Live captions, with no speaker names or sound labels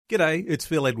G'day, it's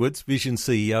Phil Edwards, Vision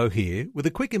CEO here, with a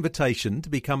quick invitation to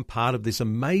become part of this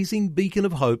amazing beacon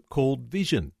of hope called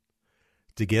Vision.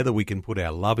 Together we can put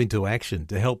our love into action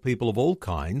to help people of all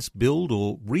kinds build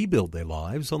or rebuild their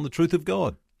lives on the truth of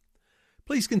God.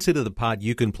 Please consider the part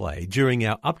you can play during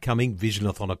our upcoming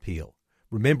Visionathon appeal,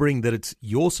 remembering that it's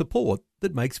your support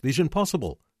that makes Vision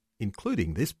possible,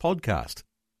 including this podcast.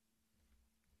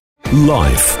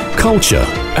 Life, culture,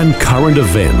 and current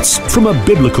events from a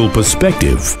biblical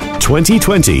perspective.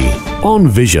 2020 on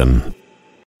Vision.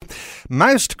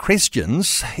 Most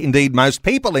Christians, indeed most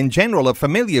people in general, are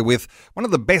familiar with one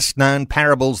of the best-known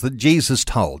parables that Jesus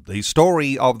told, the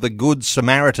story of the Good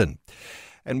Samaritan.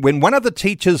 And when one of the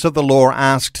teachers of the law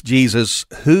asked Jesus,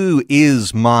 "Who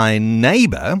is my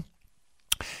neighbour?"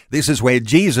 this is where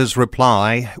Jesus'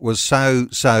 reply was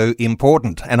so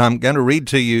important. And I'm going to read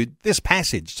to you this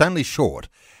passage, it's only short,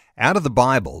 out of the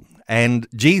Bible, and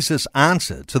Jesus'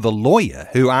 answer to the lawyer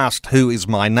who asked, "Who is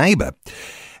my neighbour?"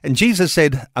 And Jesus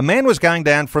said, "A man was going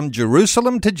down from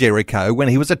Jerusalem to Jericho when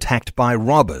he was attacked by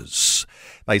robbers.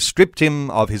 They stripped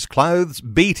him of his clothes,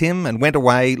 beat him, and went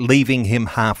away, leaving him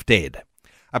half dead.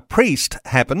 A priest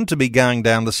happened to be going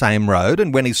down the same road,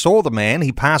 and when he saw the man,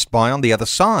 he passed by on the other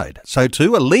side. So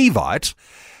too, a Levite,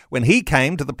 when he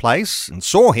came to the place and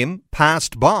saw him,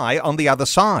 passed by on the other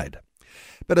side.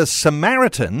 But a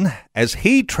Samaritan, as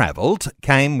he travelled,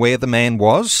 came where the man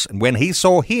was, and when he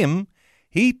saw him,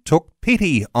 he took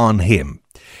pity on him.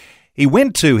 He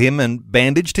went to him and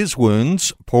bandaged his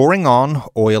wounds, pouring on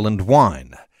oil and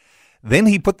wine. Then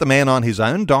he put the man on his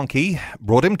own donkey,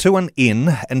 brought him to an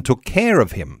inn, and took care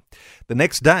of him. The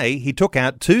next day he took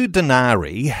out 2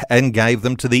 denarii and gave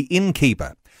them to the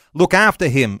innkeeper. 'Look after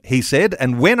him,' he said,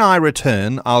 'and when I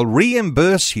return, I'll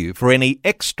reimburse you for any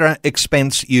extra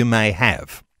expense you may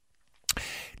have.'"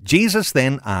 Jesus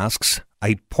then asks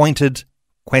a pointed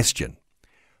question.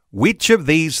 Which of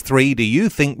these 3 do you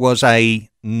think was a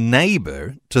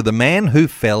neighbour to the man who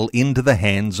fell into the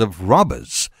hands of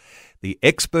robbers? The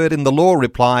expert in the law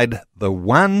replied, "The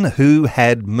one who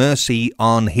had mercy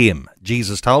on him."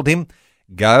 Jesus told him,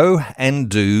 "Go and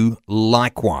do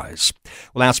likewise."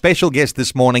 Well, our special guest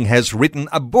this morning has written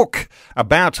a book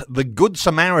about the Good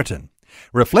Samaritan,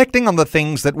 reflecting on the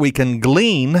things that we can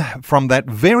glean from that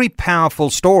very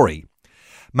powerful story.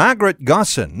 Margaret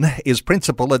Gosson is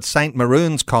principal at St.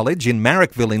 Maroon's College in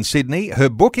Marrickville in Sydney. Her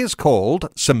book is called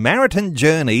Samaritan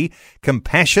Journey,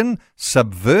 Compassion,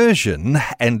 Subversion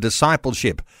and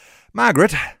Discipleship.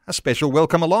 Margaret, a special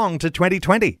welcome along to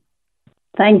 2020.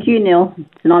 Thank you, Neil.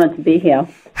 It's an honour to be here.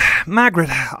 Margaret,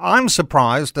 I'm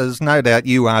surprised, as no doubt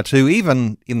you are too,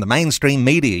 even in the mainstream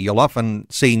media, you'll often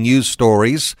see news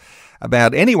stories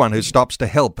about anyone who stops to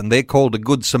help, and they're called a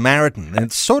Good Samaritan. And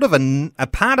it's sort of a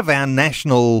part of our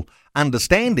national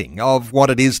understanding of what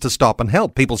it is to stop and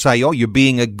help. People say, "Oh, you're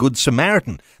being a Good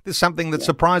Samaritan." This something that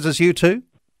surprises you too?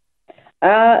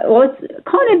 Well, it's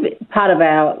kind of part of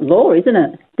our law, isn't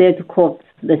it? There's, of course,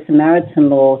 the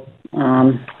Samaritan law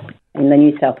in the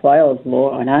New South Wales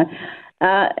law, I know.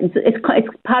 It's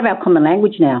part of our common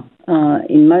language now.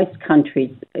 In most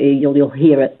countries, you'll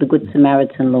hear it, the Good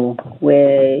Samaritan law,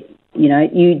 where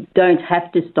you don't have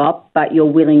to stop, but you're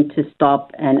willing to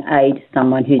stop and aid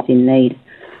someone who's in need.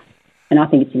 And I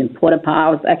think it's an important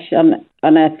part. I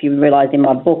don't know if you realise in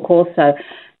my book also,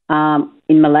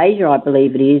 in Malaysia, I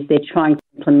believe it is, they're trying to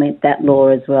implement that law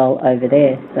as well over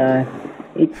there. So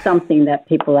it's something that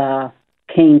people are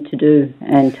keen to do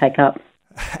and take up.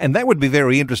 And that would be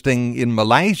very interesting in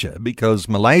Malaysia, because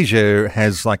Malaysia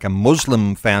has like a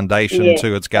Muslim foundation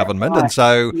to its government. Right. And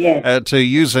so to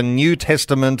use a New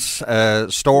Testament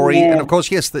story, and of course,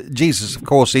 Jesus, of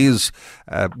course, is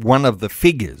one of the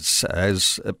figures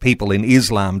as people in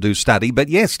Islam do study. But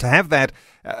yes, to have that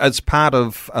as part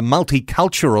of a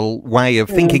multicultural way of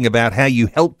thinking about how you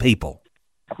help people.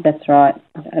 That's right.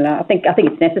 And I think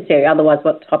it's necessary. Otherwise,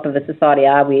 what type of a society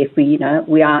are we if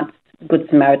we aren't Good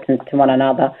Samaritans to one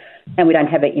another, and we don't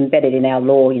have it embedded in our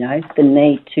law, the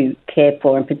need to care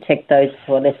for and protect those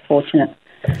who are less fortunate.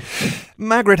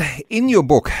 Margaret, in your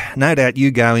book, no doubt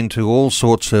you go into all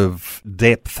sorts of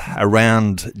depth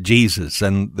around Jesus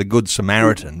and the Good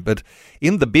Samaritan, but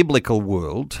in the biblical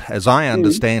world, as I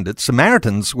understand it,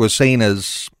 Samaritans were seen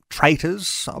as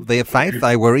traitors of their faith.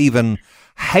 They were even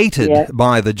hated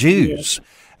by the Jews.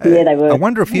 Yeah, they were. I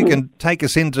wonder if you can take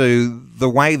us into the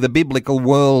way the biblical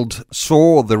world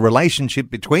saw the relationship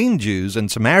between Jews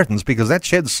and Samaritans, because that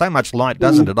sheds so much light,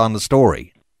 doesn't it, on the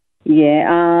story?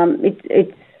 Yeah,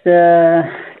 it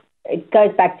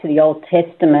goes back to the Old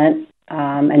Testament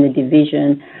and the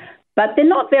division, but they're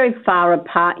not very far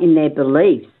apart in their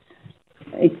beliefs.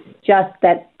 It's just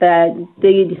that the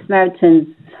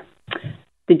Samaritans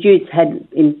the Jews had,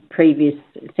 in previous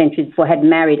centuries before, had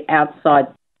married outside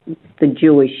the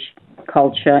Jewish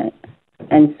culture,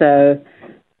 and so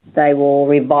they were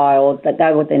reviled, that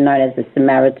they were then known as the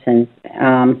Samaritans.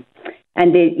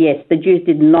 The Jews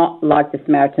did not like the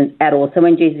Samaritans at all. So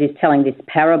when Jesus is telling this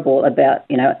parable about,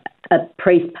 a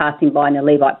priest passing by and a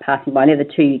Levite passing by, never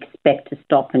two you expect to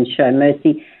stop and show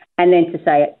mercy, and then to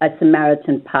say a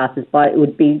Samaritan passes by, it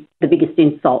would be the biggest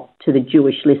insult to the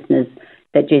Jewish listeners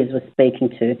that Jesus was speaking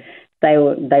to.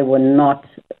 They were not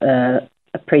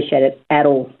appreciated at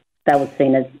all. They were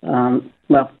seen as,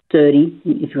 dirty,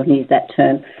 if you want to use that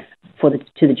term,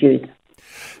 to the Jews.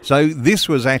 So this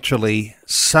was actually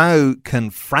so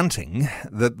confronting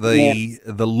that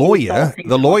the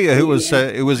lawyer who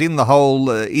was in the whole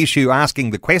issue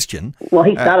asking the question. Well,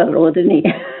 he started it all, didn't he?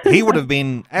 He would have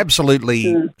been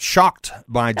absolutely shocked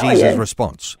by Jesus'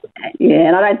 response. Yeah,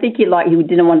 and I don't think he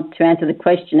didn't want to answer the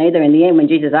question either. In the end, when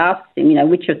Jesus asked him,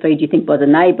 which of three do you think was a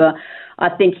neighbour, I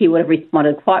think he would have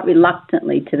responded quite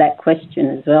reluctantly to that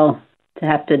question as well, to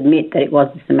have to admit that it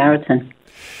was the Samaritan.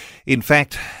 In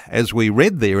fact, as we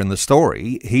read there in the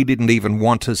story, he didn't even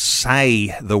want to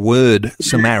say the word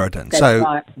Samaritan.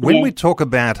 When we talk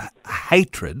about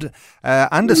hatred,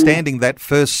 understanding that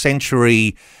first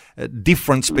century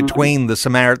difference between the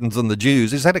Samaritans and the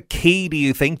Jews, is that a key, do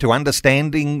you think, to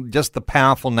understanding just the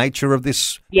powerful nature of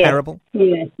this parable?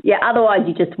 Yeah. Otherwise,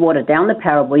 you just water down the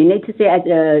parable. You need to see it as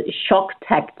a shock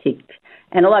tactic.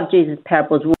 And a lot of Jesus'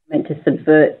 parables were meant to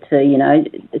subvert,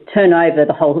 turn over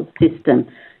the whole system.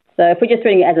 So if we're just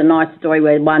reading it as a nice story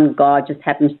where one guy just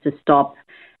happens to stop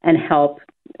and help,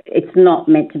 it's not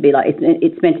meant to be like,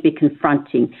 it's meant to be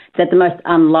confronting. That the most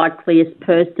unlikeliest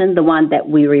person, the one that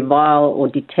we revile or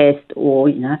detest or,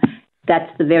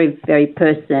 that's the very, very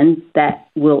person that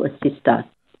will assist us.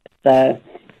 So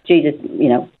Jesus,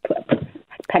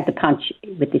 packed a punch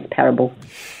with this parable.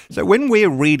 So when we're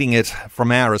reading it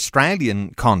from our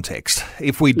Australian context,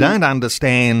 if we don't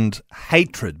understand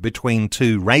hatred between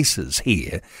two races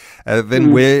here,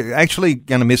 then we're actually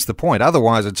going to miss the point.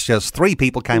 Otherwise, it's just three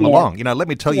people came along. Let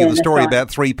me tell you the story about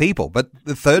three people, but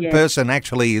the third person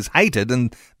actually is hated,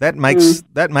 and that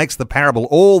makes the parable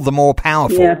all the more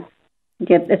powerful. Yeah,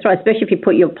 that's right. Especially if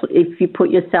you put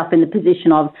yourself in the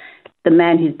position of the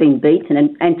man who's been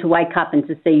beaten, and to wake up and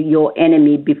to see your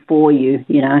enemy before you,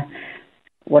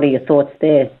 what are your thoughts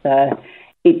there? So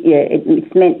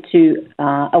it's meant to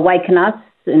awaken us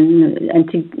and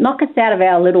to knock us out of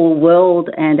our little world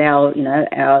and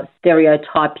our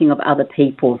stereotyping of other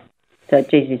people. So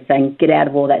Jesus is saying, get out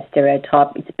of all that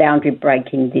stereotype. It's boundary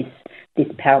breaking, this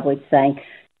parable. It's saying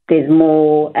there's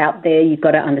more out there. You've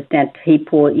got to understand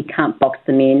people. You can't box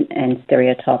them in and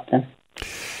stereotype them.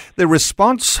 The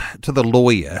response to the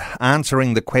lawyer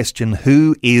answering the question,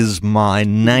 who is my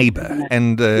neighbour?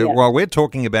 And while we're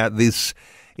talking about this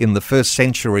in the first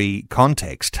century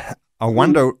context, I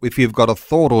wonder if you've got a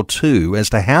thought or two as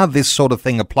to how this sort of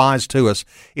thing applies to us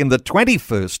in the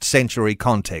 21st century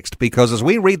context, because as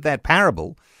we read that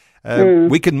parable,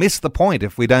 we can miss the point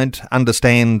if we don't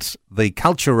understand the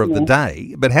culture of the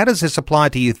day. But how does this apply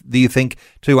to you, do you think,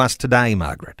 to us today,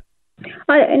 Margaret?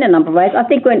 In a number of ways. I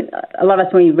think when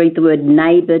we read the word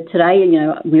neighbour today,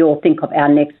 we all think of our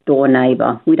next door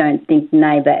neighbour. We don't think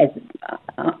neighbour as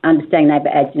understanding neighbour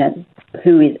as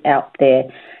who is out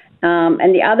there.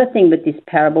 And the other thing with this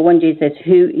parable, when Jesus says,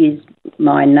 "Who is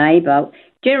my neighbour?"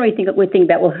 generally we think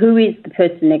about, well, who is the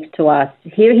person next to us?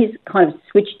 Here he's kind of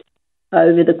switched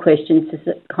over the questions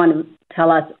to kind of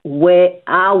tell us, where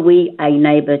are we a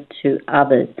neighbour to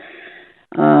others?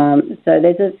 So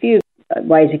there's a few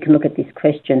ways we can look at this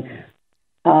question,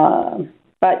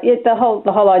 but the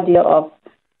whole idea of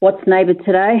what's neighbour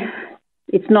today,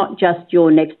 it's not just your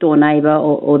next door neighbour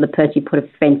or the person you put a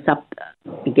fence up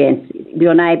against.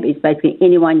 Your neighbour is basically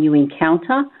anyone you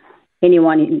encounter,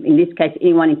 anyone in this case,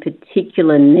 anyone in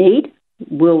particular need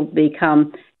will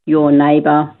become your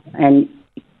neighbour, and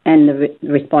the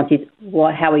response is,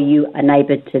 how are you a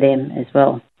neighbour to them as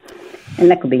well? And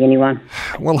that could be anyone.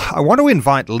 Well, I want to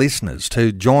invite listeners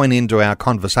to join into our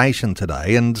conversation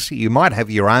today, and you might have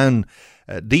your own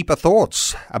deeper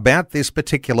thoughts about this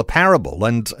particular parable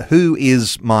and who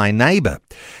is my neighbour.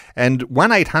 And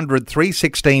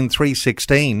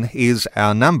 1-800-316-316 is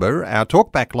our number. Our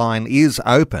talkback line is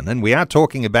open, and we are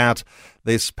talking about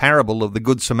this parable of the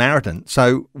Good Samaritan.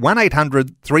 So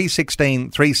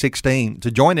 1-800-316-316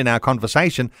 to join in our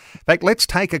conversation. In fact, let's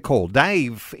take a call.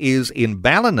 Dave is in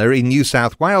Ballina in New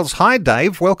South Wales. Hi,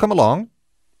 Dave. Welcome along.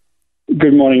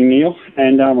 Good morning, Neil.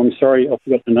 And I'm sorry, I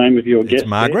forgot the name of your guest. It's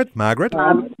Margaret. There. Margaret.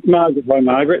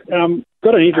 Margaret.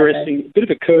 Got an interesting bit of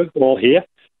a curveball here.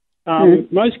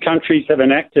 Most countries have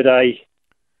enacted a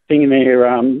thing in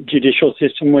their judicial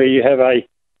system where you have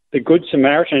the Good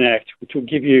Samaritan Act, which will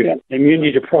give you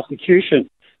immunity to prosecution.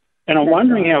 And I'm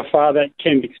wondering how far that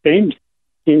can extend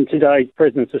in today's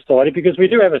present society, because we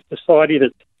do have a society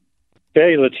that's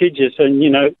very litigious, and,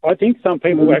 I think some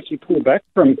people actually pull back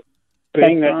from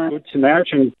being Good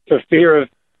Samaritan for fear of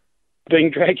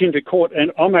being dragged into court.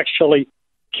 And I'm actually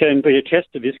can be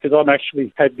attest to this because I've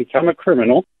actually had become a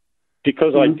criminal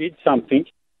because I did something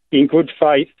in good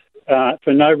faith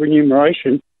for no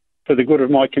remuneration for the good of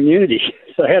my community.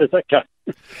 So how does that go?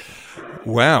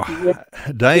 Wow.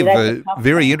 Dave,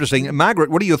 very interesting. Margaret,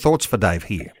 what are your thoughts for Dave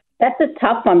here? That's a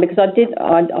tough one because I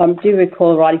do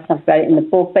recall writing something about it in the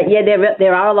book. But yeah,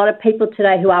 there are a lot of people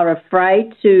today who are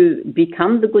afraid to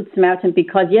become the Good Samaritan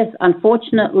because, yes,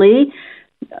 unfortunately,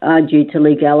 due to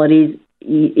legalities,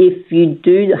 if you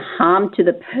do harm to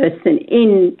the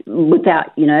person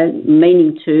without,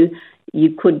 meaning to, you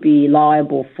could be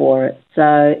liable for it.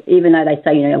 So even though they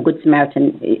say, a Good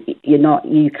Samaritan,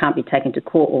 you can't be taken to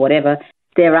court or whatever,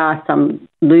 there are some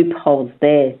loopholes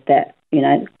there that,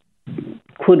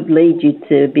 could lead you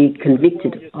to be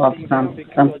convicted of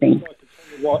something.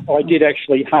 I did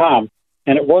actually harm,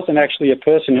 and it wasn't actually a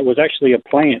person, it was actually a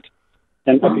plant,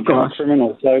 and I became a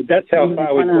criminal. So that's how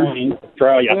far we've gone in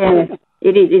Australia. Yeah,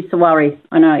 it is. It's a worry.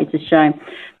 I know, it's a shame.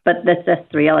 But that's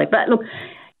the reality. But look,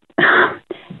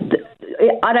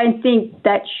 I don't think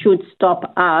that should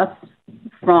stop us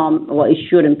it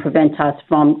shouldn't prevent us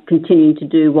from continuing to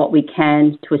do what we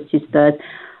can to assist those.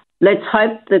 Let's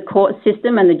hope the court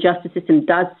system and the justice system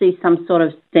does see some sort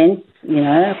of sense,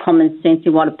 common sense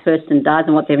in what a person does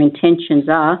and what their intentions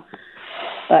are.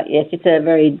 But yes, it's a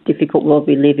very difficult world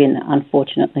we live in,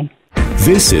 unfortunately.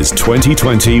 This is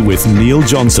 2020 with Neil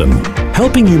Johnson,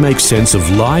 helping you make sense of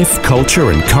life,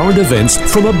 culture and current events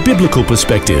from a biblical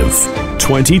perspective.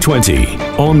 2020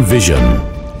 on Vision.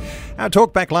 Our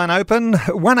talkback line open,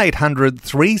 1800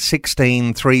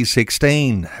 316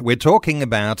 316. We're talking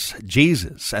about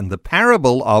Jesus and the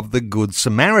parable of the Good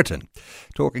Samaritan.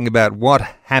 Talking about what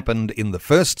happened in the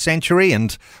first century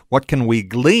and what can we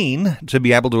glean to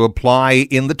be able to apply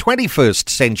in the 21st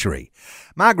century.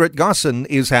 Margaret Gosson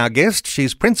is our guest.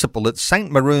 She's principal at St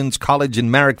Maroon's College in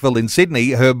Marrickville in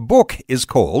Sydney. Her book is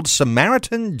called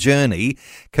Samaritan Journey,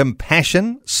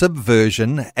 Compassion,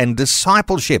 Subversion and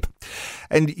Discipleship.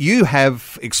 And you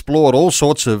have explored all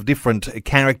sorts of different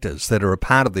characters that are a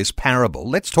part of this parable.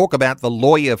 Let's talk about the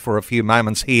lawyer for a few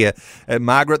moments here.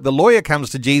 Margaret, the lawyer comes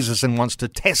to Jesus and wants to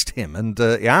test him and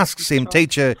he asks him,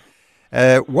 "Teacher,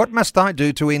 what must I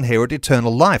do to inherit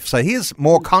eternal life?" So here's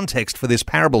more context for this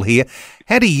parable here.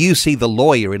 How do you see the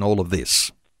lawyer in all of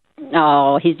this?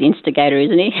 Oh, he's the instigator,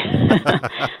 isn't he?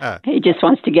 He just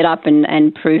wants to get up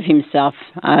and prove himself.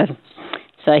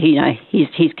 So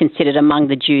he's considered among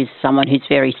the Jews someone who's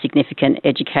very significant,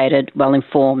 educated,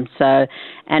 well-informed. So,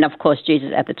 and of course,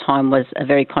 Jesus at the time was a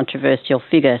very controversial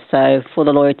figure. So for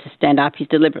the lawyer to stand up, he's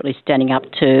deliberately standing up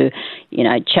to,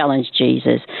 challenge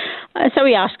Jesus. So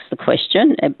he asks the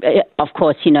question. Of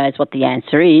course, he knows what the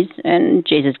answer is, and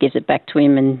Jesus gives it back to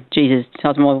him, and Jesus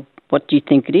tells him, "Well, what do you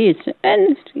think it is?"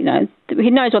 And, he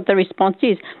knows what the response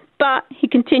is, but he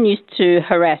continues to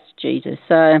harass Jesus.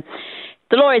 So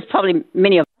the lawyer is probably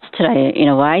many of us today, in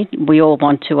a way. We all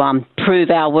want to prove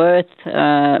our worth,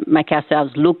 make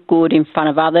ourselves look good in front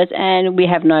of others, and we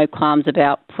have no qualms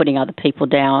about putting other people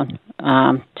down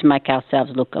to make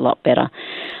ourselves look a lot better.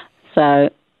 So,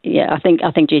 yeah, I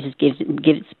think Jesus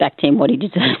gives back to him what he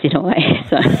deserves in a way.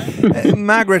 So,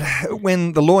 Margaret,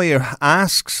 when the lawyer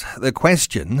asks the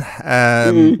question,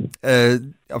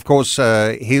 of course,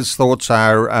 his thoughts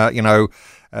are,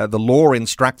 the law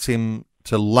instructs him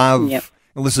to love. Yep.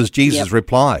 Well, this is Jesus'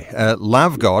 reply.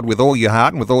 Love God with all your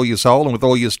heart and with all your soul and with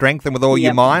all your strength and with all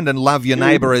your mind, and love your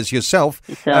neighbour as yourself.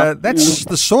 That's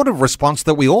the sort of response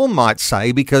that we all might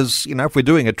say because, if we're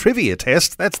doing a trivia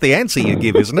test, that's the answer you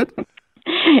give, isn't it?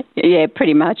 Yeah,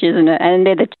 pretty much, isn't it? And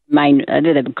they're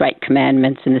the great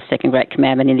commandments and the second great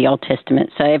commandment in the Old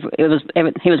Testament. So he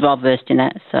was well versed in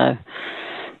that. So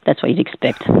that's what you'd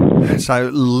expect. So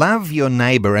love your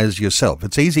neighbour as yourself.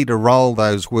 It's easy to roll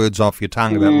those words off your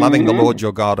tongue about loving the Lord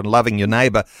your God and loving your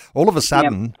neighbour. All of a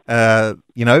sudden,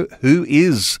 who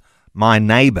is my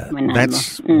neighbour?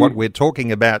 That's what we're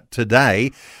talking about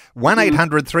today.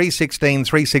 1800 316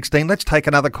 316. Let's take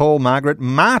another call, Margaret.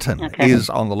 Martin is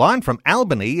on the line from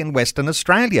Albany in Western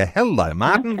Australia. Hello,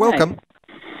 Martin. Welcome.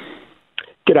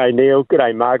 G'day, Neil.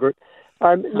 G'day, Margaret.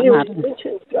 Neil, Martin. you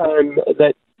mentioned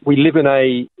that we live in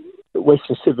a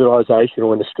Western civilization,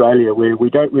 or in Australia, where we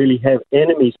don't really have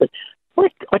enemies, but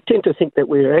I tend to think that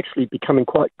we're actually becoming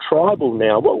quite tribal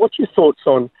now. What's your thoughts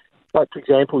on like for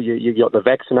example, you've got the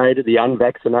vaccinated, the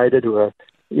unvaccinated, who are,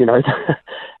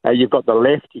 you've got the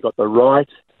left, you've got the right,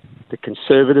 the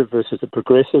conservative versus the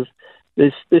progressive.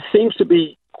 There seems to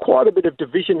be quite a bit of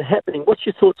division happening. What's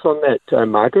your thoughts on that,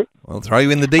 Margaret? We'll throw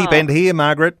you in the deep end here,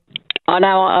 Margaret. I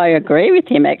know, I agree with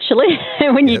him, actually.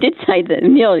 When you did say that,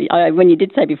 Neil, when you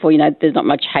did say before, there's not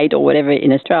much hate or whatever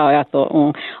in Australia, I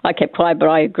thought, I kept quiet, but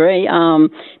I agree.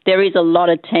 There is a lot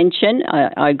of tension.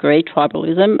 I agree,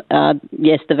 tribalism.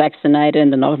 Yes, the vaccinated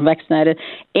and the non-vaccinated.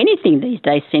 Anything these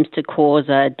days seems to cause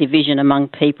a division among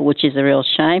people, which is a real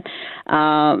shame.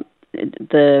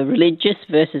 The religious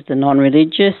versus the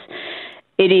non-religious.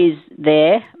 It is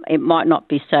there. It might not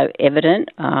be so evident.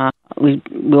 We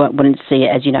wouldn't see it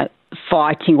as,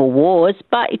 fighting or wars,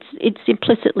 but it's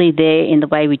implicitly there in the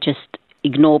way we just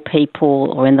ignore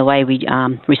people or in the way we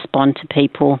respond to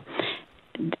people.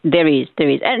 There is,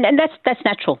 and that's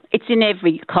natural. It's in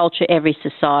every culture, every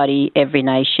society, every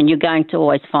nation. You're going to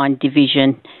always find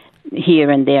division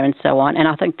here and there and so on. And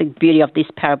I think the beauty of this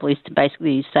parable is to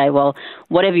basically say, well,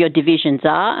 whatever your divisions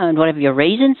are and whatever your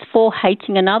reasons for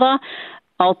hating another,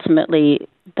 ultimately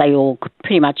they all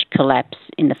pretty much collapse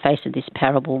in the face of this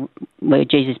parable, where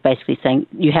Jesus is basically saying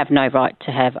you have no right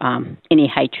to have any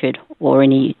hatred or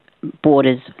any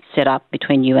borders set up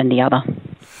between you and the other.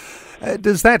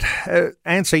 Does that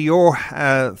answer your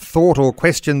thought or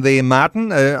question there, Martin?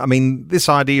 This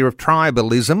idea of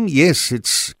tribalism, yes,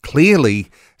 it's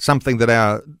clearly something that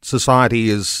our society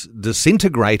is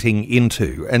disintegrating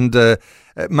into. And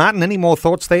Martin, any more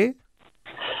thoughts there?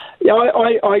 Yeah,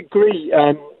 I agree.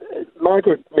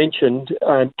 Margaret mentioned,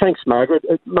 thanks, Margaret.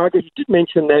 Margaret, you did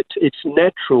mention that it's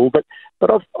natural, but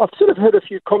I've sort of heard a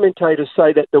few commentators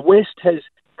say that the West has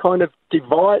kind of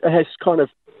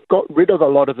got rid of a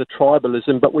lot of the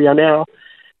tribalism, but we are now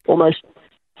almost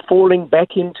falling back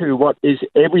into what is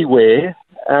everywhere,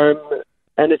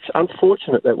 and it's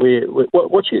unfortunate that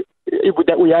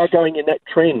that we are going in that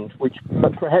trend,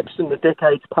 but perhaps in the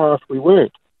decades past we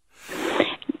weren't.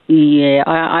 Yeah,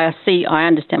 I see. I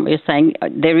understand what you're saying.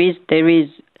 There is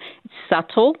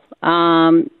subtle.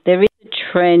 There is a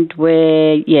trend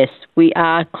where, yes, we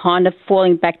are kind of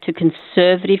falling back to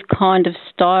conservative kind of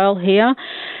style here.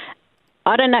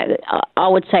 I don't know. I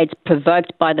would say it's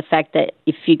provoked by the fact that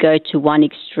if you go to one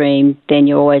extreme, then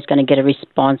you're always going to get a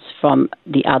response from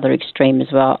the other extreme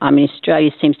as well.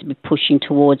 Australia seems to be pushing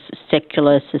towards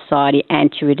secular society,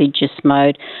 anti-religious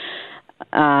mode.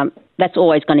 That's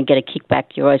always going to get a kickback.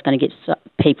 You're always going to get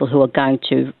people who are going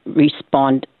to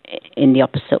respond in the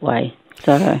opposite way.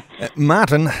 So,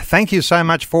 Martin, thank you so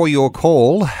much for your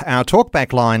call. Our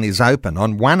talkback line is open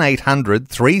on 1800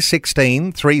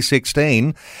 316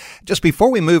 316. Just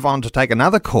before we move on to take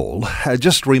another call,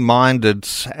 just reminded,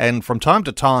 and from time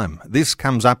to time, this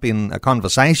comes up in a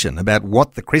conversation about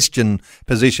what the Christian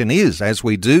position is as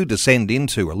we do descend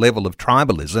into a level of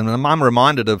tribalism. And I'm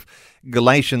reminded of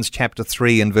Galatians chapter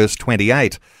 3 and verse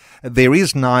 28. There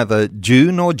is neither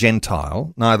Jew nor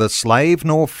Gentile, neither slave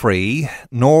nor free,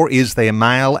 nor is there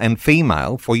male and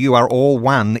female, for you are all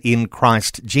one in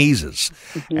Christ Jesus.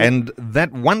 Mm-hmm. And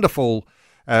that wonderful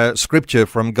scripture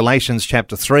from Galatians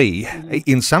chapter 3,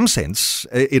 in some sense,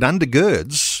 it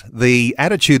undergirds the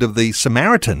attitude of the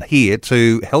Samaritan here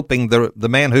to helping the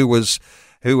man who was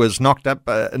knocked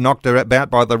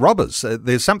about by the robbers.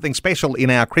 There's something special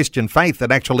in our Christian faith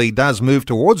that actually does move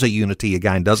towards a unity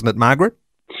again, doesn't it, Margaret?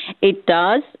 It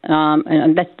does,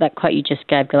 and that's that quote you just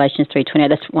gave, Galatians 3:28.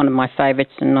 That's one of my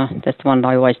favourites, and that's the one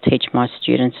I always teach my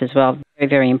students as well. Very,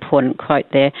 very important quote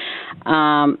there.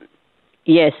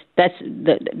 Yes, that's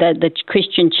the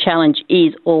Christian challenge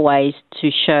is always to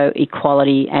show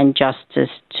equality and justice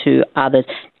to others.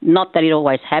 Not that it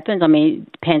always happens.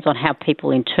 It depends on how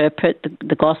people interpret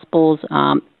the Gospels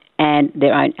and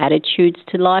their own attitudes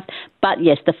to life. But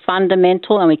yes, the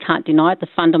fundamental, and we can't deny it, the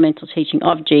fundamental teaching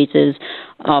of Jesus,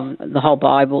 of the whole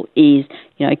Bible is,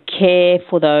 care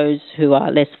for those who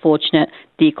are less fortunate,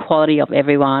 the equality of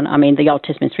everyone. The Old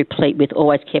Testament's replete with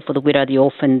always care for the widow, the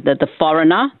orphan, the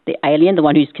foreigner, the alien, the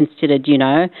one who's considered,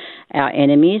 our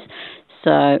enemies.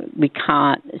 So we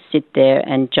can't sit there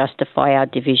and justify our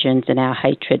divisions and our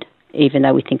hatred, even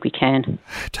though we think we can.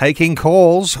 Taking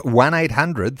calls,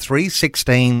 1800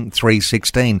 316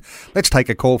 316. Let's take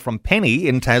a call from Penny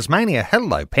in Tasmania.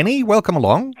 Hello, Penny. Welcome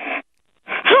along.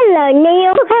 Hello,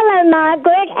 Neil. Hello,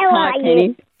 Margaret. How are Penny.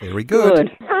 you? Very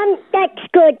good. That's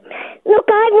good. Look,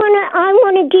 I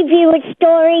want to give you a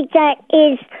story that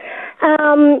is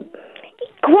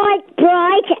quite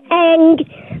bright and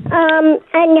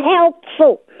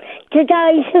helpful to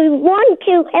those who want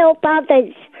to help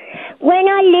others. when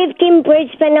I lived in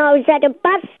Brisbane, I was at a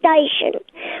bus station,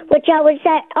 which I was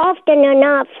at often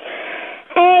enough,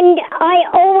 and I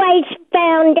always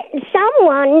found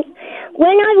someone,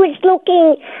 when I was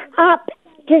looking up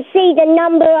to see the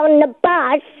number on the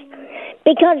bus,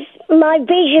 because my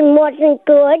vision wasn't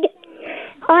good,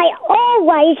 I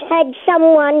always had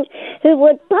someone who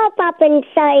would pop up and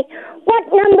say, "What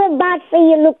number bus are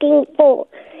you looking for?"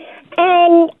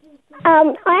 And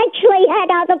I actually had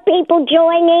other people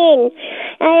join in,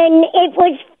 and it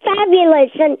was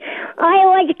fabulous, and I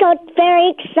always got very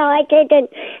excited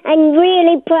and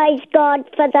really praised God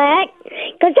for that,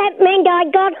 because that meant I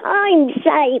got home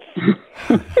safe.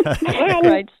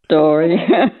 Great story.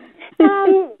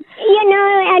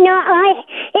 And I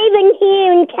even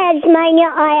here in Tasmania,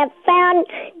 I have found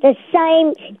the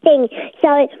same thing.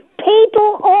 So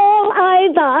people all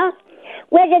over,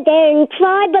 whether they're in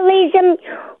tribalism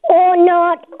or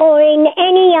not, or in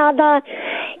any other,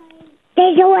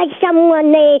 there's always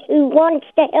someone there who wants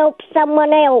to help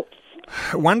someone else.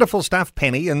 Wonderful stuff,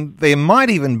 Penny, and there might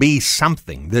even be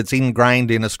something that's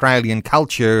ingrained in Australian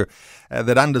culture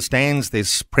that understands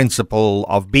this principle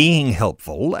of being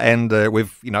helpful, and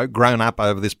we've grown up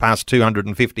over this past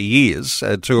 250 years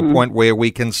to a point where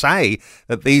we can say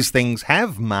that these things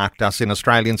have marked us in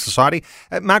Australian society.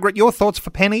 Margaret, your thoughts for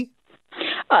Penny?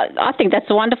 I think that's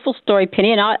a wonderful story,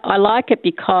 Penny, and I like it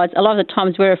because a lot of the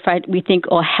times we're afraid, we think,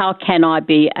 oh, how can I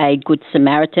be a good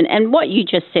Samaritan? And what you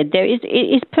just said there is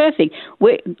perfect.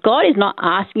 God is not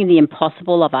asking the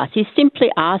impossible of us. He's simply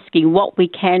asking what we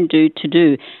can do to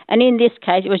do. And in this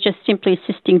case, it was just simply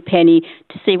assisting Penny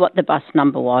to see what the bus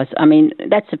number was. I mean,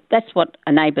 that's what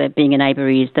being a neighbour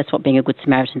is. That's what being a good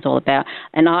Samaritan is all about.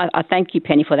 And I thank you,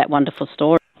 Penny, for that wonderful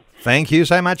story. Thank you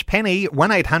so much, Penny.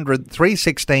 1800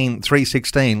 316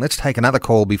 316. Let's take another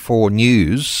call before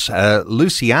news.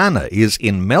 Luciana is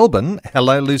in Melbourne.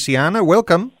 Hello, Luciana.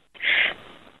 Welcome.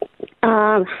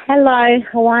 Hello.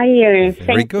 How are you?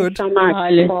 Very good. Thank you so much.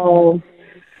 Hi, Paul.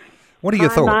 What are your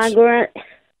thoughts? Margaret.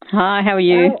 Hi, how are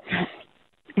you?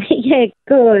 Yeah,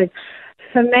 good.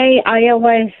 For me, I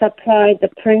always apply the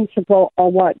principle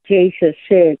of what Jesus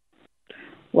said.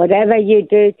 Whatever you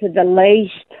do to the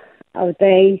least of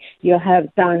these, you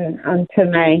have done unto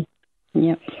me.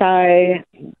 Yep. So,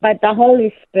 but the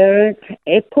Holy Spirit,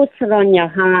 it puts it on your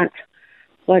heart,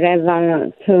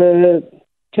 whatever,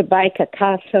 to bake a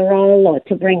casserole or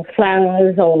to bring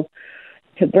flowers or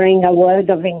to bring a word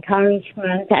of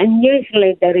encouragement. And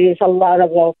usually there is a lot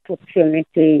of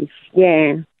opportunities,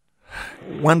 yeah.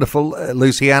 Wonderful,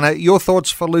 Luciana. Your thoughts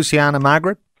for Luciana,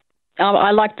 Margaret?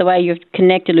 I like the way you've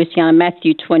connected, Luciana,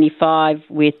 Matthew 25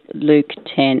 with Luke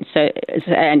 10. So,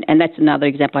 and that's another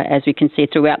example, as we can see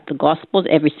throughout the Gospels,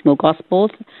 every single Gospels,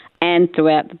 and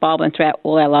throughout the Bible and throughout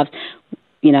all our lives.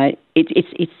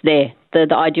 It's there.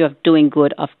 The idea of doing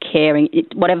good, of caring,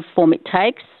 whatever form it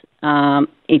takes,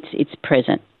 it's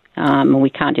present. And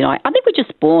we can't deny it. I think we're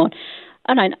just born.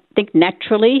 I don't think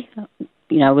naturally.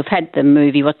 We've had the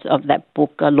movie of that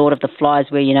book, Lord of the Flies,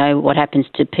 where, what happens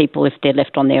to people if they're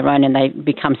left on their own and they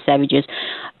become savages.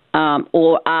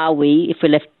 Or are we, if we're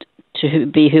left to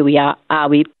be who we are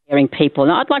we caring people?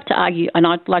 And I'd like to argue, and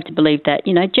I'd like to believe that,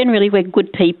 generally we're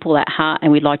good people at heart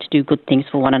and we like to do good things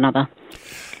for one another.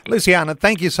 Luciana,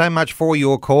 thank you so much for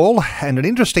your call, and an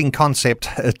interesting concept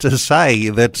to say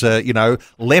that,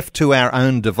 left to our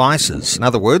own devices. In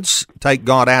other words, take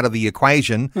God out of the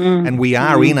equation and we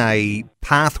are in a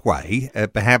pathway,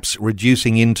 perhaps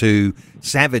reducing into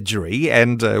savagery,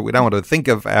 and we don't want to think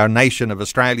of our nation of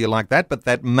Australia like that, but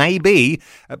that may be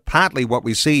partly what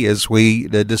we see as we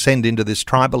descend into this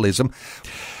tribalism.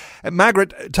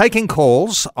 Margaret, taking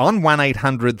calls on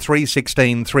 1800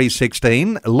 316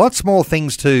 316. Lots more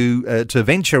things to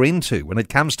venture into when it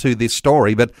comes to this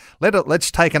story, but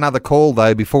let's take another call,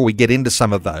 though, before we get into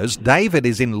some of those. David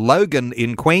is in Logan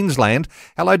in Queensland.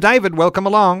 Hello, David. Welcome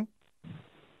along.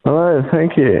 Hello,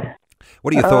 thank you.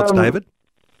 What are your thoughts, David?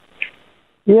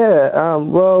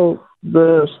 Well,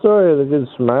 the story of the Good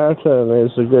Samaritan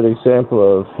is a good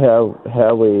example of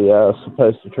how we are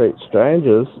supposed to treat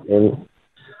strangers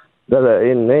that are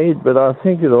in need, but I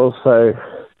think it also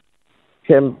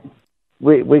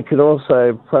we can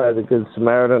also play the Good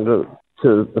Samaritan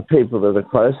to the people that are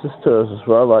closest to us as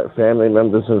well, like family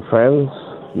members and friends.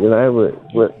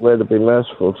 We're to be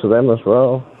merciful to them as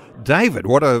well. David,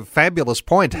 what a fabulous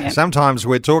point. Yep. Sometimes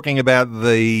we're talking about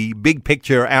the big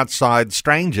picture outside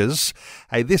strangers.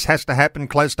 Hey, this has to happen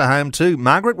close to home too.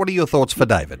 Margaret, what are your thoughts for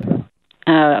David?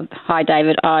 Hi,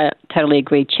 David. I totally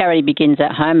agree. Charity begins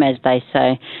at home, as they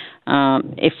say.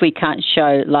 If we can't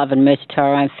show love and mercy to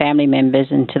our own family members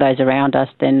and to those around us,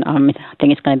 then I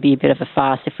think it's going to be a bit of a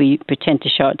farce if we pretend to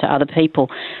show it to other people.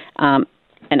 And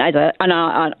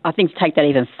I think to take that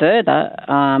even further,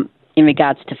 in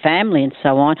regards to family and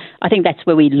so on, I think that's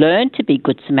where we learn to be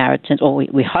good Samaritans, or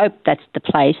we hope that's the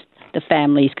place. The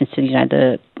family is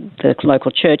considered, the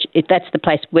local church. That's the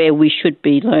place where we should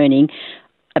be learning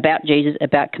about Jesus,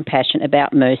 about compassion,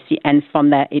 about mercy, and from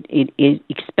that it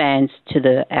expands to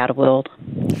the outer world.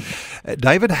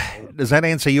 David, does that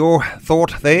answer your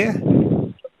thought there?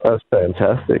 That's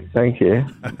fantastic. Thank you.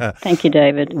 Thank you,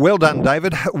 David. Well done,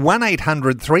 David.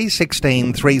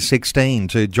 1-800-316-316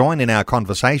 to join in our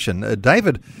conversation.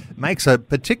 David makes a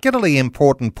particularly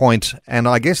important point, and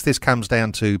I guess this comes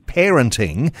down to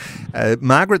parenting.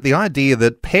 Margaret, the idea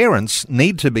that parents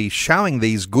need to be showing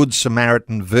these good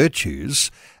Samaritan virtues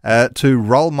to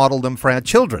role model them for our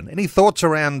children. Any thoughts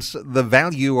around the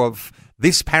value of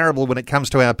this parable when it comes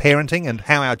to our parenting and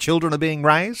how our children are being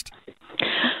raised?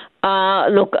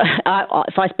 Look,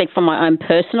 if I speak from my own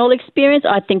personal experience,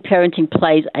 I think parenting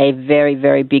plays a very,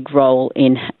 very big role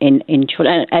in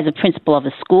children. As a principal of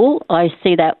a school, I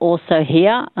see that also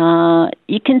here.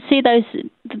 You can see the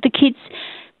kids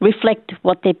reflect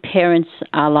what their parents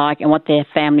are like and what their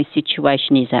family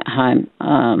situation is at home.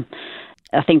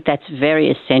 I think that's very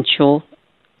essential.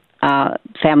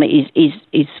 Family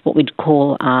is what we'd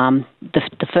call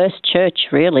the first church.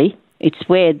 Really, it's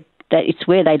where they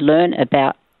learn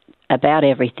about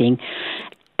everything.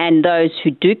 And those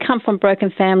who do come from broken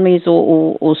families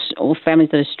or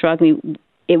families that are struggling,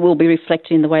 it will be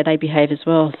reflected in the way they behave as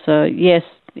well. So, yes,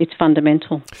 it's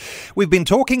fundamental. We've been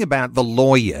talking about the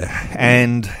lawyer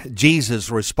and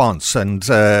Jesus' response, and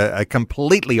a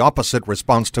completely opposite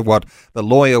response to what the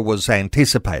lawyer was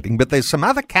anticipating. But there's some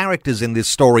other characters in this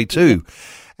story too.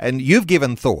 And you've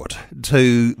given thought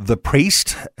to the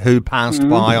priest who passed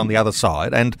by on the other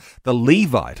side and the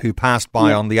Levite who passed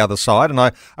by on the other side. And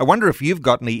I wonder if you've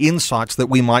got any insights that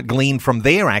we might glean from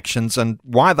their actions and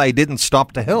why they didn't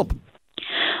stop to help.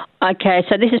 Okay,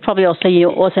 so this is probably also, you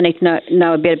also need to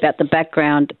know a bit about the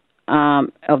background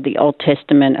of the Old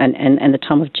Testament and the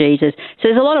time of Jesus. So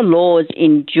there's a lot of laws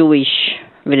in the Jewish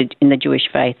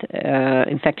faith.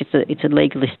 In fact, it's a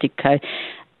legalistic code.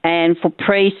 And for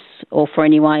priests or for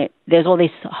anyone, there's all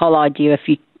this whole idea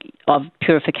of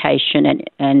purification,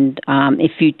 and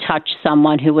if you touch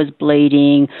someone who was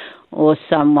bleeding or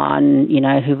someone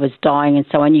who was dying and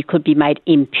so on, you could be made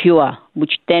impure,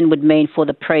 which then would mean for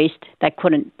the priest they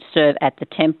couldn't serve at the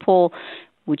temple,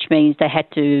 which means they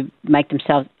had to make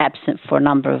themselves absent for a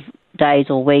number of days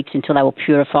or weeks until they were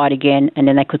purified again, and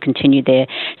then they could continue there.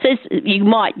 So you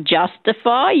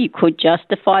could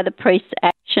justify the priest's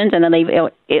actions, and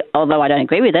although I don't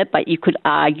agree with it, but you could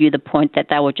argue the point that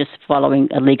they were just following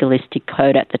a legalistic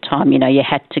code at the time. You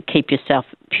had to keep yourself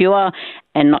pure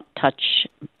and not touch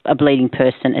a bleeding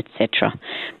person, etc.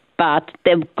 But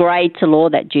the greater law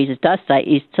that Jesus does say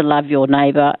is to love your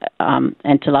neighbour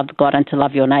and to love God and to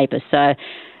love your neighbour. So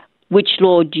which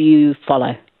law do you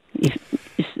follow?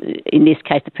 In this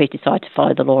case, the priest decided to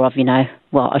follow the law of, I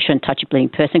shouldn't touch a bleeding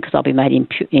person because I'll be made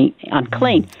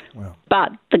unclean. Wow.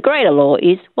 But the greater law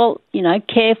is,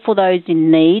 care for those in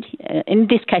need. In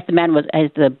this case, the man was, as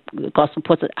the gospel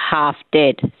puts it, half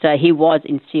dead. So he was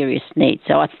in serious need.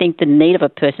 So I think the need of a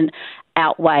person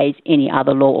outweighs any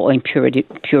other law or impurity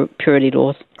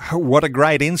laws. What a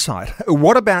great insight.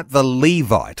 What about the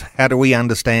Levite? How do we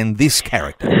understand this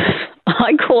character?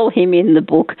 I call him in the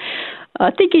book, I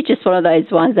think he's just one of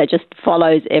those ones that just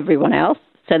follows everyone else.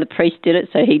 So the priest did it,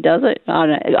 so he does it. I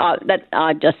don't know.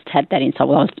 I just had that insight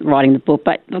while I was writing the book.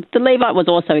 But look, the Levite was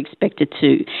also expected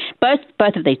to.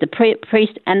 Both of these, the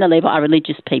priest and the Levite, are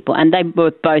religious people, and they were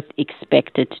both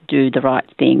expected to do the right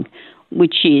thing,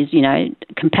 which is,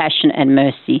 compassion and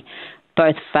mercy.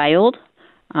 Both failed.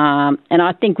 And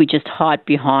I think we just hide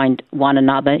behind one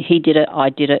another. He did it,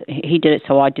 I did it. He did it,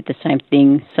 so I did the same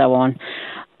thing, so on.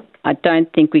 I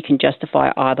don't think we can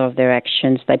justify either of their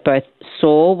actions. They both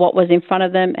saw what was in front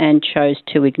of them and chose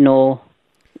to ignore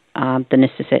the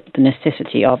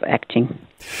necessity of acting.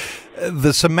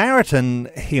 The Samaritan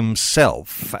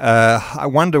himself, I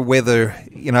wonder whether,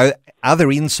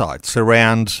 other insights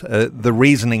around the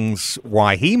reasonings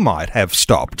why he might have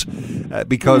stopped.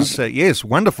 Because, yes,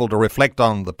 wonderful to reflect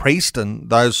on the priest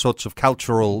and those sorts of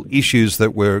cultural issues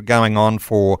that were going on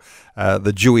for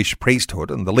the Jewish priesthood.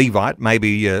 And the Levite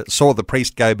maybe saw the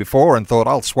priest go before and thought,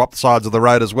 I'll swap sides of the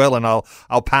road as well, and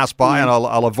I'll pass by and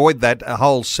I'll avoid that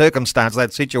whole circumstance,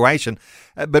 that situation.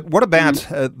 But what about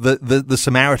the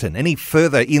Samaritan? Any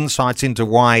further insights into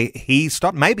why he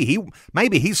stopped? Maybe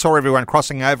he saw everyone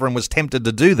crossing over and was tempted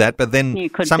to do that, but then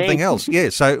something else. Yeah.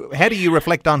 So how do you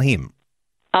reflect on him?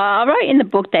 I wrote in the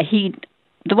book that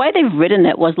the way they've written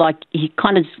it was like he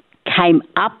kind of came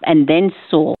up and then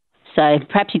saw. So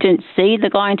perhaps he didn't see the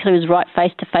guy until he was right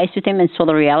face to face with him and saw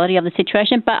the reality of the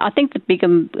situation. But I think the bigger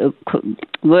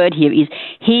word here is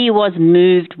he was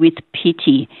moved with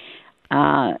pity.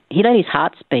 He let his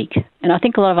heart speak. And I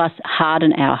think a lot of us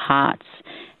harden our hearts.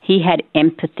 He had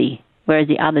empathy, whereas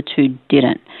the other two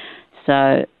didn't.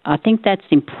 So I think that's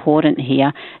important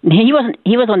here. And he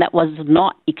was one that was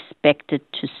not expected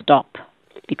to stop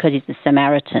because he's the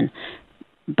Samaritan.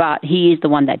 But he is the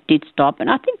one that did stop. And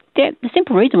I think the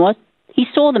simple reason was he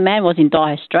saw the man was in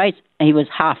dire straits and he was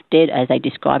half dead, as they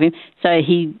describe him. So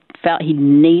he felt he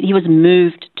was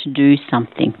moved to do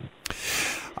something.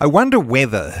 I wonder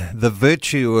whether the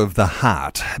virtue of the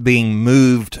heart, being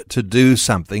moved to do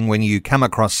something when you come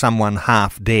across someone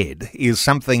half dead, is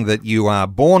something that you are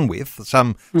born with,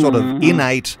 some sort of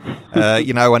innate,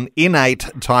 an innate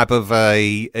type of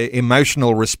a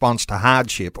emotional response to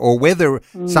hardship, or whether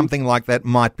something like that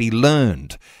might be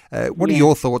learned. What are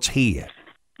your thoughts here?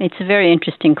 It's a very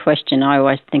interesting question. I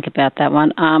always think about that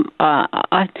one.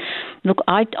 I'd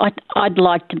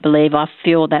like to believe, I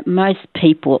feel that most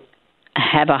people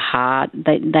have a heart,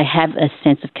 they have a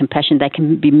sense of compassion, they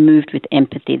can be moved with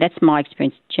empathy. That's my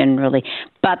experience generally.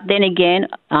 But then again,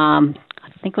 I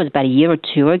think it was about a year or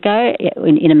two ago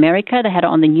in America, they had it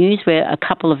on the news where a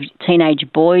couple of teenage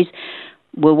boys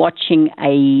were watching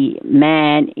a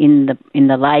man in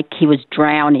the lake. He was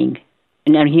drowning,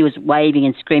 and he was waving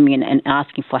and screaming and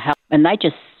asking for help, and they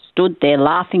just stood there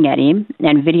laughing at him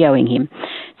and videoing him.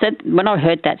 So when I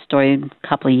heard that story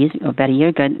about a year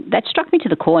ago, that struck me to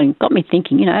the core and got me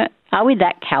thinking, are we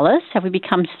that callous? Have we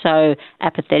become so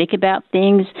apathetic about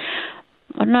things?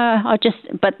 I don't know.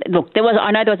 But look,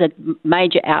 I know there was a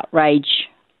major outrage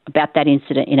about that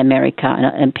incident in America,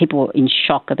 and people were in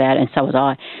shock about it, and so was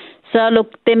I. So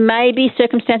look, there may be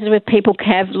circumstances where people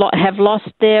have lost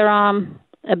their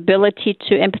ability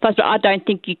to empathise, but I don't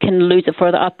think you can lose it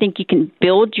further. I think you can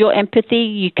build your empathy.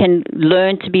 You can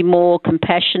learn to be more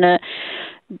compassionate.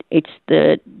 It's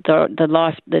the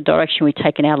direction we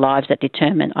take in our lives that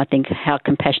determine, I think, how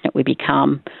compassionate we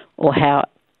become or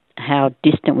how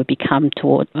distant we become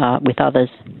with others.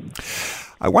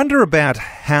 I wonder about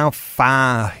how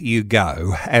far you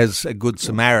go as a Good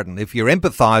Samaritan. If you're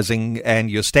empathising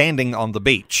and you're standing on the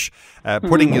beach,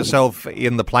 putting yourself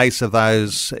in the place of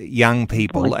those young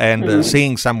people and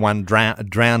seeing someone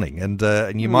drowning,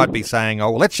 and you might be saying, "Oh,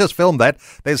 well, let's just film that.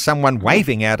 There's someone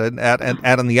waving out in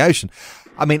the ocean."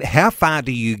 I mean, how far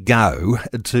do you go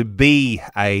to be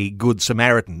a Good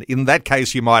Samaritan? In that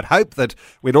case, you might hope that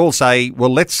we'd all say,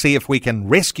 well, let's see if we can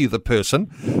rescue the person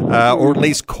or at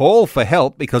least call for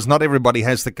help, because not everybody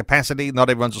has the capacity. Not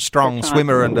everyone's a strong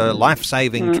swimmer and a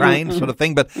life-saving trained sort of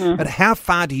thing. But how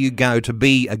far do you go to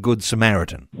be a Good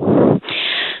Samaritan?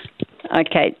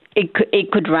 Okay,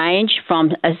 it could range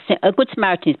from a Good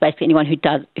Samaritan is basically anyone who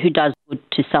does good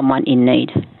to someone in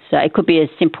need. So it could be as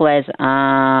simple as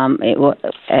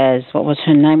what was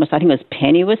her name? I think it was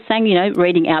Penny was saying,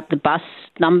 reading out the bus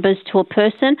numbers to a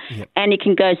person. Yep. And it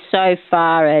can go so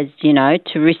far as,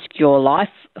 to risk your life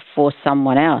for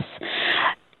someone else.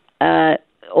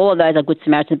 All of those are Good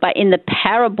Samaritans. But in the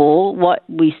parable, what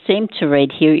we seem to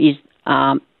read here is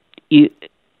the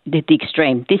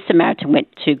extreme. This Samaritan went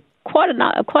to quite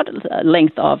a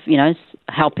length of,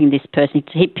 helping this person.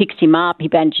 He picks him up, he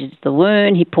bandages the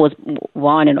wound, he pours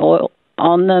wine and oil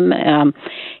on them,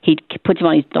 he puts him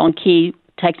on his donkey,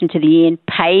 takes him to the inn,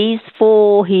 pays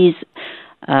for his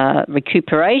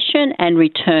recuperation and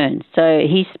returns. So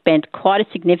he spent quite a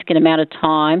significant amount of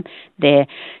time there.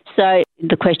 So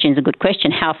the question is a good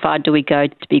question. How far do we go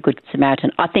to be a Good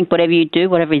Samaritan? I think whatever you do,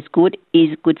 whatever is Good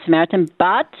Samaritan,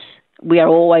 but we are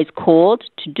always called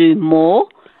to do more,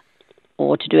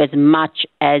 or to do as much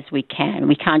as we can.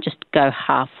 We can't just go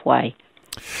halfway.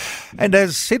 And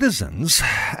as citizens,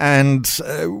 and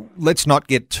let's not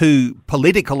get too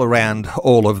political around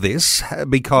all of this,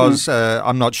 because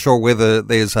I'm not sure whether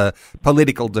there's a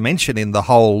political dimension in the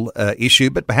whole issue,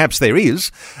 but perhaps there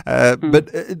is.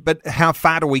 But how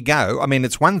far do we go? I mean,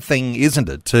 it's one thing, isn't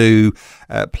it, to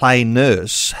play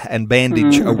nurse and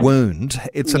bandage a wound.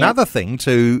 It's another thing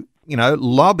to,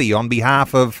 lobby on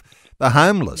behalf of the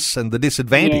homeless and the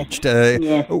disadvantaged.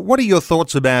 What are your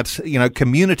thoughts about,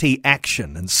 community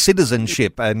action and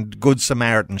citizenship and Good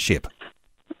Samaritanship?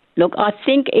 Look, I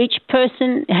think each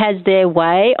person has their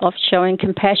way of showing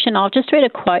compassion. I'll just read a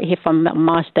quote here from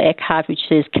Meister Eckhart, which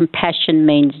says, "Compassion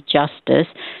means justice."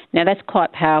 Now, that's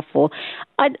quite powerful.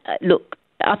 I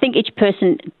think each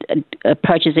person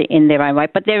approaches it in their own way,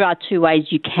 but there are two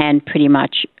ways you can pretty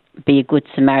much be a good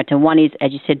Samaritan. One is,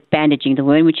 as you said, bandaging the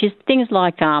wound, which is things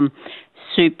like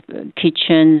soup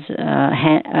kitchens,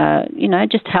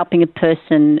 just helping a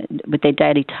person with their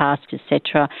daily tasks,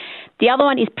 etc. The other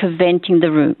one is preventing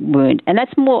the wound, and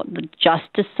that's more the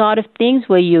justice side of things,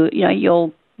 where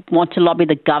you'll want to lobby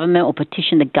the government or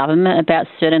petition the government about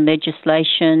certain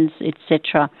legislations,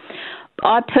 etc.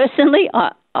 I personally,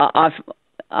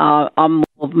 I'm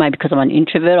more, maybe because I'm an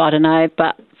introvert, I don't know,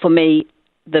 but for me,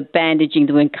 the bandaging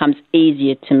the wound comes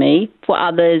easier to me. For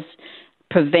others,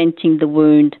 preventing the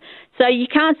wound. So you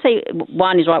can't say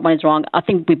one is right, one is wrong. I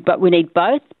think we need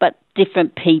both, but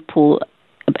different people,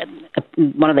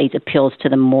 one of these appeals to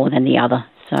them more than the other.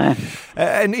 So,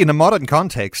 and in a modern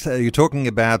context, you're talking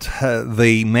about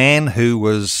the man who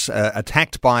was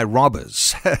attacked by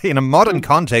robbers. In a modern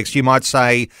context, you might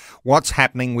say, what's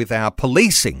happening with our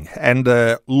policing and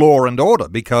law and order?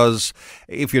 Because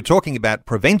if you're talking about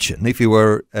prevention, if you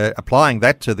were applying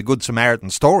that to the Good Samaritan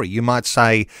story, you might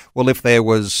say, well, if there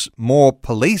was more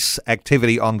police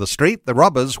activity on the street, the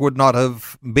robbers would not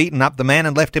have beaten up the man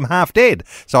and left him half dead.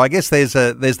 So I guess there's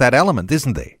that element,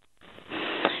 isn't there?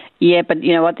 Yeah, but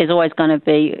you know what? There's always going to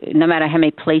be, no matter how many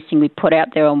policing we put out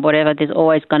there or whatever, there's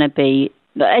always going to be,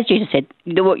 as you just said,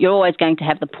 you're always going to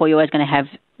have the poor, you're always going to have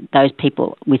those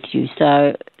people with you.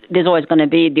 So there's always going to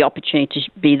be the opportunity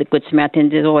to be the Good Samaritan.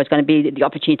 There's always going to be the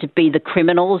opportunity to be the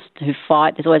criminals who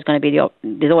fight. There's always going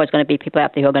to be people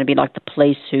out there who are going to be like the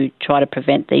police who try to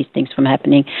prevent these things from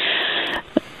happening.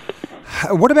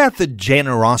 What about the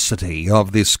generosity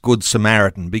of this Good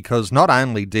Samaritan? Because not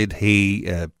only did he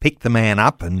pick the man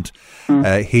up and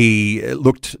he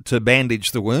looked to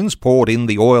bandage the wounds, poured in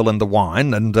the oil and the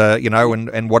wine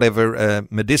and whatever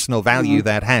medicinal value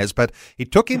that has, but he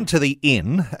took him to the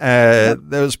inn.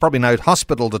 There was probably no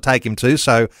hospital to take him to,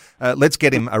 so let's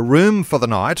get him a room for the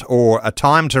night or a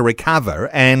time to recover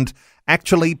and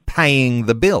actually paying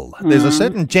the bill. There's a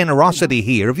certain generosity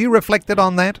here. Have you reflected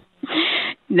on that?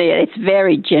 Yeah, it's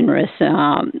very generous,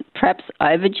 perhaps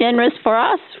over-generous for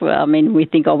us. Well, I mean, we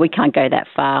think, we can't go that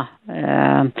far.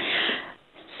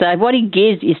 So what he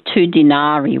gives is 2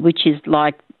 denarii, which is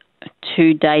like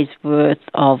 2 days' worth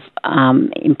of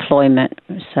employment,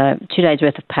 so 2 days'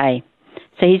 worth of pay.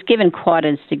 So he's given quite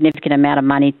a significant amount of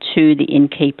money to the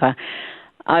innkeeper.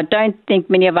 I don't think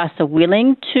many of us are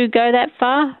willing to go that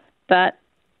far, but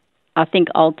I think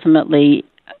ultimately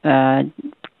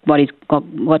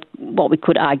what we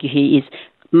could argue here is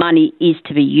money is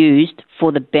to be used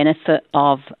for the benefit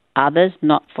of others,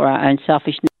 not for our own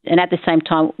selfishness. And at the same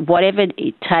time, whatever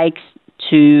it takes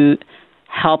to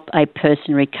help a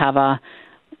person recover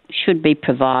should be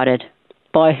provided.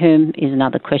 By whom is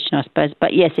another question, I suppose.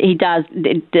 But yes, he does.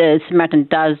 The Samaritan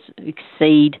does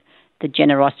exceed the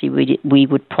generosity we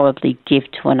would probably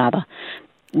give to another.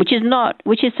 Which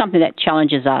is something that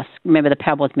challenges us. Remember, the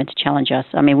parable is meant to challenge us.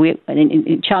 I mean,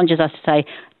 it challenges us to say,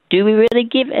 do we really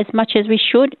give as much as we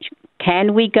should?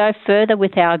 Can we go further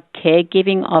with our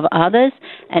caregiving of others?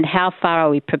 And how far are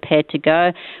we prepared to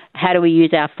go? How do we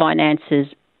use our finances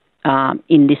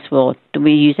in this world? Do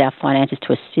we use our finances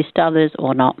to assist others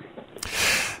or not?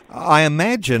 I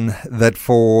imagine that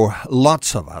for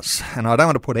lots of us, and I don't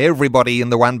want to put everybody in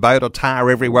the one boat or tar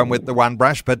everyone with the one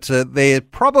brush, but there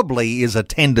probably is a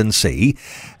tendency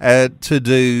to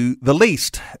do the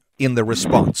least in the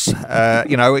response.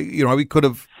 We could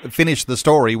have finished the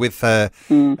story with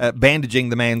bandaging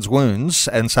the man's wounds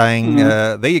and saying,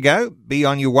 there you go, be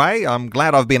on your way. I'm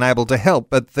glad I've been able to help.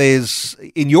 But there's,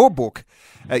 in your book,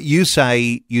 you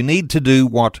say you need to do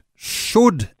what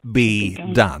should be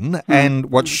done, and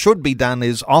what should be done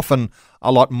is often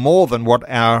a lot more than what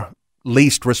our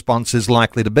least response is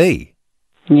likely to be.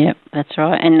 Yep, that's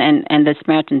right. And the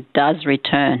Samaritan does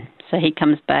return. So he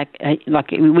comes back,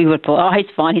 like we would thought, he's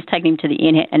fine, he's taken him to the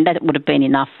inn, and that would have been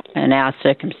enough in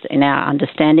our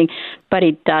understanding. But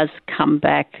he does come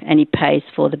back and he pays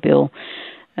for the bill.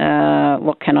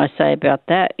 What can I say about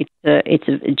that? It's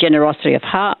a generosity of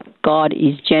heart. God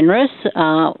is generous.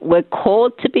 We're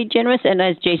called to be generous, and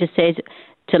as Jesus says,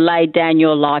 to lay down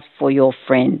your life for your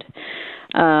friend.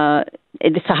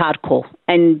 It's a hard call,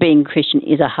 and being Christian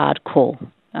is a hard call.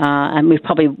 And we've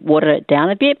probably watered it down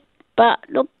a bit. But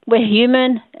look, we're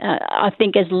human. I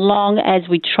think as long as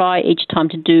we try each time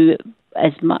to do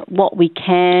what we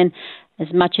can,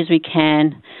 as much as we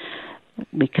can,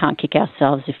 we can't kick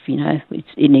ourselves if,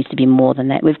 it needs to be more than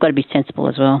that. We've got to be sensible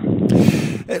as well.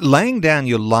 Laying down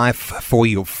your life for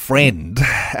your friend,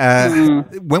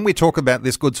 when we talk about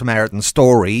this Good Samaritan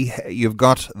story, you've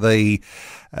got the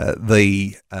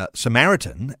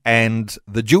Samaritan and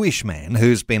the Jewish man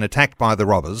who's been attacked by the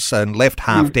robbers and left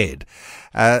half dead.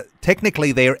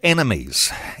 Technically, they're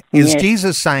enemies. Is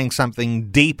Jesus saying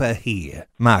something deeper here,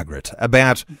 Margaret,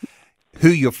 about who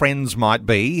your friends might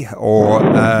be or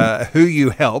who you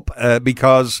help?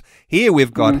 Because here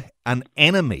we've got an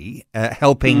enemy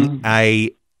helping a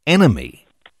enemy.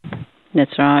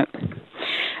 That's right.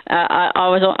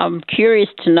 I'm curious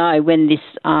to know when this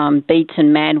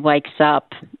beaten man wakes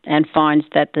up and finds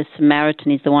that the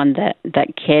Samaritan is the one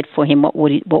that cared for him. What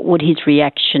would his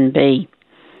reaction be?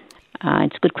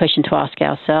 It's a good question to ask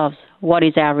ourselves. What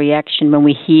is our reaction when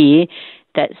we hear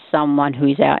that someone who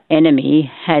is our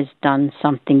enemy has done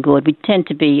something good? We tend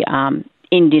to be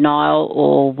in denial,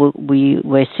 or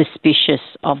we're suspicious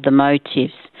of the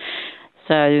motives.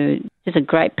 So there's a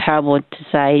great parable to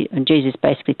say, and Jesus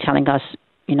basically telling us,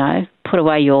 put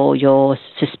away your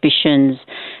suspicions,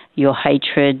 your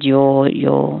hatred,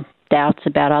 your doubts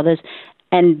about others,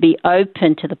 and be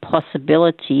open to the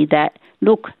possibility that,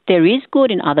 look, there is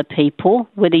good in other people,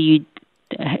 whether you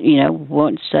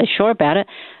weren't so sure about it.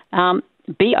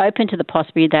 Be open to the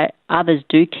possibility that others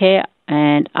do care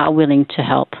and are willing to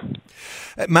help.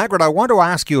 Margaret, I want to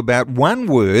ask you about one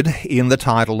word in the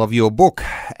title of your book.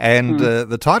 And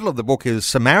the title of the book is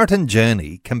Samaritan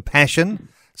Journey, Compassion,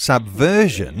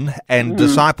 Subversion and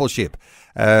Discipleship.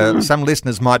 Some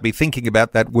listeners might be thinking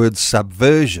about that word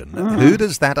subversion. Who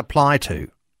does that apply to?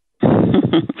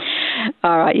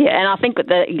 All right, and I think with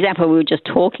the example we were just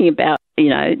talking about,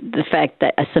 the fact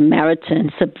that a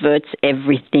Samaritan subverts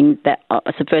everything,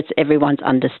 subverts everyone's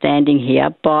understanding here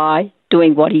by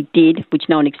doing what he did, which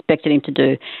no one expected him to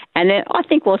do. And then I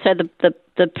think also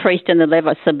the priest and the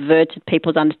Levite subverted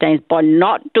people's understandings by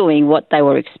not doing what they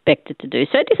were expected to do.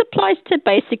 So this applies to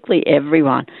basically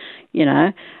everyone,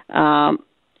 and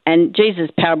Jesus'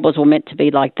 parables were meant to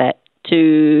be like that,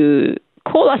 to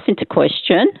call us into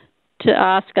question, to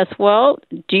ask us, well,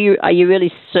 are you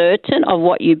really certain of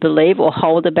what you believe or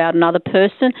hold about another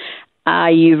person?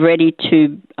 Are you ready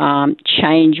to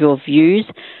change your views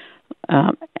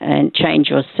and change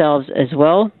yourselves as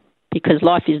well? Because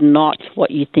life is not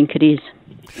what you think it is,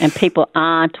 and people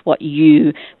aren't what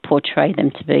you portray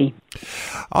them to be.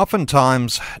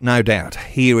 Oftentimes, no doubt,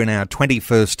 here in our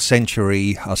 21st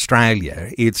century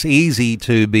Australia, it's easy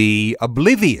to be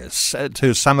oblivious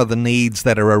to some of the needs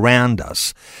that are around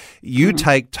us. You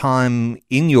take time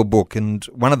in your book, and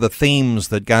one of the themes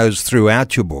that goes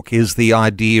throughout your book is the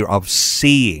idea of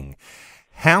seeing.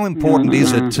 How important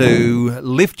is it to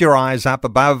lift your eyes up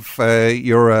above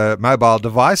your mobile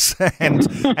device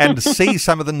and see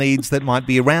some of the needs that might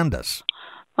be around us?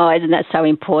 Oh, isn't that so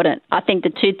important? I think the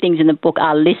two things in the book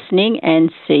are listening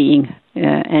and seeing,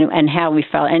 and how we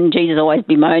felt. And Jesus always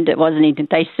bemoaned it, wasn't he?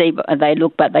 They see, they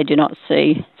look, but they do not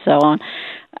see, so on.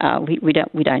 We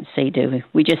don't see, do we?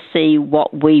 We just see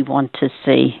what we want to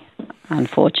see,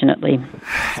 unfortunately.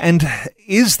 And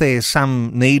is there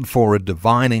some need for a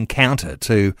divine encounter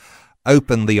to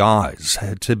open the eyes,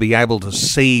 to be able to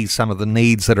see some of the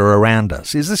needs that are around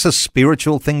us? Is this a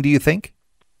spiritual thing, do you think?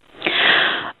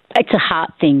 It's a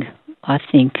heart thing, I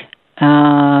think.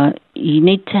 You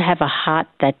need to have a heart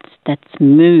that's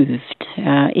moved.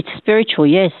 It's spiritual,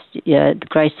 yes. The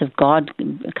grace of God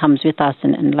comes with us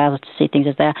and allows us to see things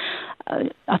as they are.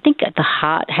 I think the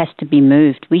heart has to be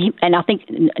moved. And I think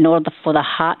in order for the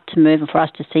heart to move and for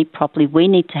us to see properly, we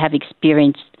need to have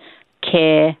experienced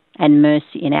care and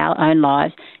mercy in our own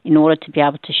lives in order to be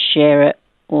able to share it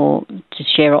or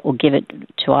give it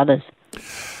to others.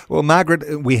 Well,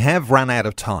 Margaret, we have run out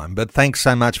of time, but thanks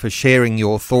so much for sharing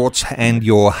your thoughts and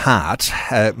your heart.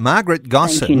 Margaret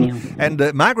Gosson. Thank you, Neil.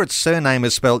 And Margaret's surname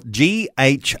is spelled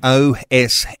G-H-O-S-N.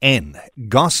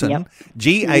 Gosson, yep.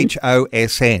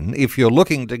 G-H-O-S-N. If you're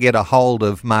looking to get a hold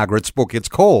of Margaret's book, it's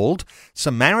called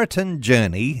Samaritan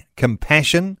Journey,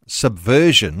 Compassion,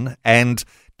 Subversion and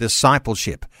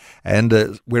Discipleship.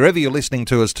 And wherever you're listening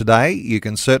to us today, you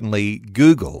can certainly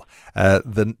Google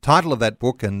the title of that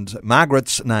book and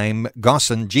Margaret's name,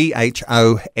 Gosson,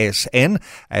 G-H-O-S-N,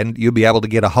 and you'll be able to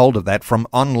get a hold of that from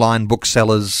online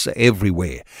booksellers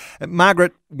everywhere.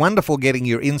 Margaret, wonderful getting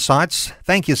your insights.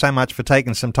 Thank you so much for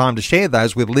taking some time to share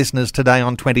those with listeners today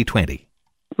on 2020.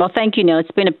 Well, thank you, Neil.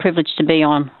 It's been a privilege to be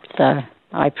on, so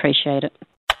I appreciate it.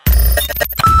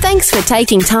 Thanks for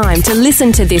taking time to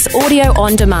listen to this audio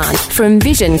on demand from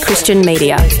Vision Christian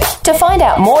Media. To find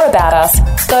out more about us,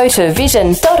 go to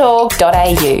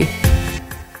vision.org.au.